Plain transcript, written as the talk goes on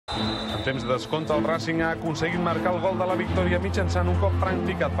En temps de descompte, el Racing ha aconseguit marcar el gol de la victòria mitjançant un cop franc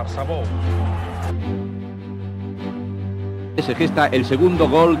picat per Sabou. Se gesta el segundo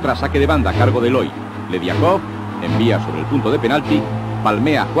gol tras saque de banda a cargo de Eloy. Lediakov envía sobre el punto de penalti,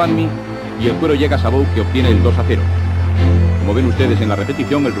 palmea Juanmi y el Cuero llega a Sabou, que obtiene el 2-0. Como ven ustedes en la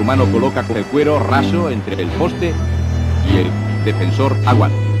repetición, el rumano coloca con el Cuero raso entre el poste y el defensor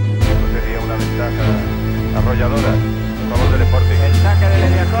Aguan. Sería una ventaja arrolladora a favor del Sporting. El saque de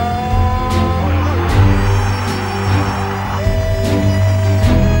Lediakov.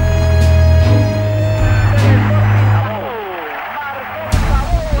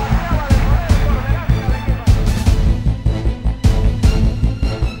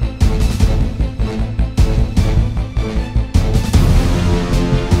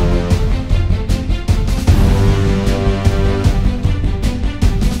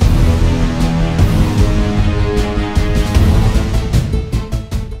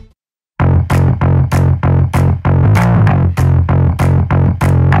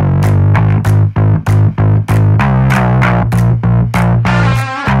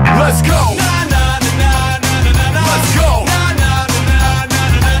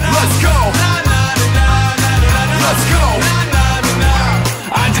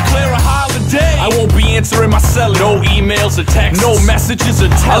 Answering my cell, no emails or texts, no messages or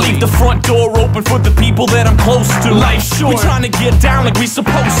telling. I leave the front door open for the people that I'm close to. Life's short, we trying to get down like we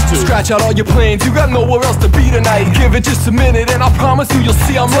supposed to. Scratch out all your plans, you got nowhere else to be tonight. Give it just a minute and I promise you'll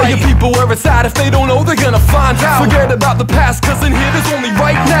see I'm right. Tell your people where it's at, if they don't know they're gonna find out. Forget about the past, cause in here there's only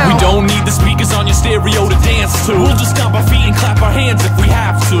right now. We don't need the speakers on your stereo to dance to. We'll just stomp our feet and clap our hands if we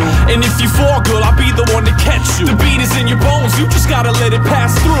have to. And if you fall, girl, I'll be the one to catch you. The beat is in your bones, you just gotta let it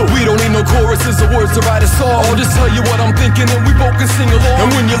pass through. We don't need no choruses or words to write a song. I'll just tell you what I'm thinking and we both can sing along. And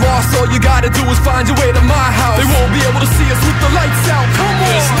when you're lost, all you gotta do is find your way to my house. They won't be able to see us with the lights out. Come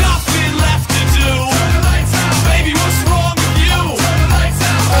on. There's nothing left to do. Turn the lights out. Baby, what's wrong with you? Turn the lights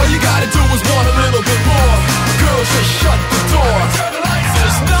out. All you gotta do is want a little bit more. Girl, just shut the door. Turn the lights out.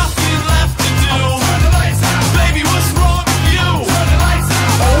 There's nothing left to do. Turn the lights out. Baby, what's wrong with you? Turn the lights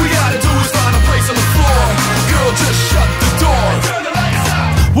out. All we gotta do is find a place on the floor. Girl, just shut the door. Turn the lights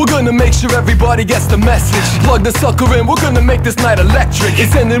out. We're gonna make sure everybody gets the message. Plug the sucker in, we're gonna make this night electric.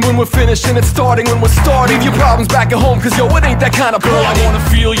 It's ending when we're finished and it's starting when we're starting. Leave your problems back at home, cause yo, it ain't that kind of party. Girl, I wanna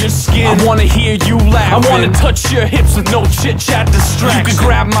feel your skin, I wanna hear you laugh, I wanna touch your hips with no chit-chat distraction. You can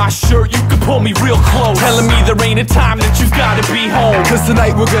grab my shirt, you can pull me real close, telling me there ain't a time that you've gotta be home. Cause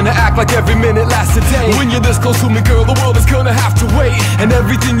tonight we're gonna act like every minute lasts a day. When you're this close to me, girl, the world is gonna have to wait. And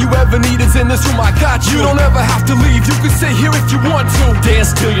everything you ever need is in this room, I got you. You don't ever have to leave, you can stay here if you want to.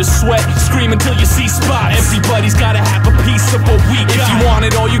 Dance till you sweat, scream until you see spots. Everybody's gotta have a piece of what we got. If you want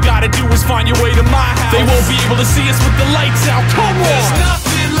it, all you gotta do is find your way to my house. They won't be able to see us with the lights out. Come on. There's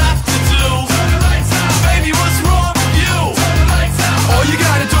nothing left to do. Turn the lights out. Baby, what's wrong with you? Turn the lights out. All you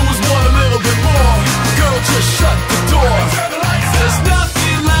gotta do is want a little bit more. Girl, just shut the door. Turn the lights out. There's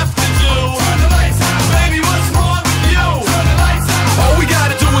nothing left to do. Turn the lights out. Baby, what's wrong with you? Turn the lights out. All we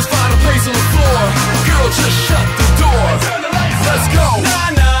gotta do is find a place on the floor. Girl, just shut the door.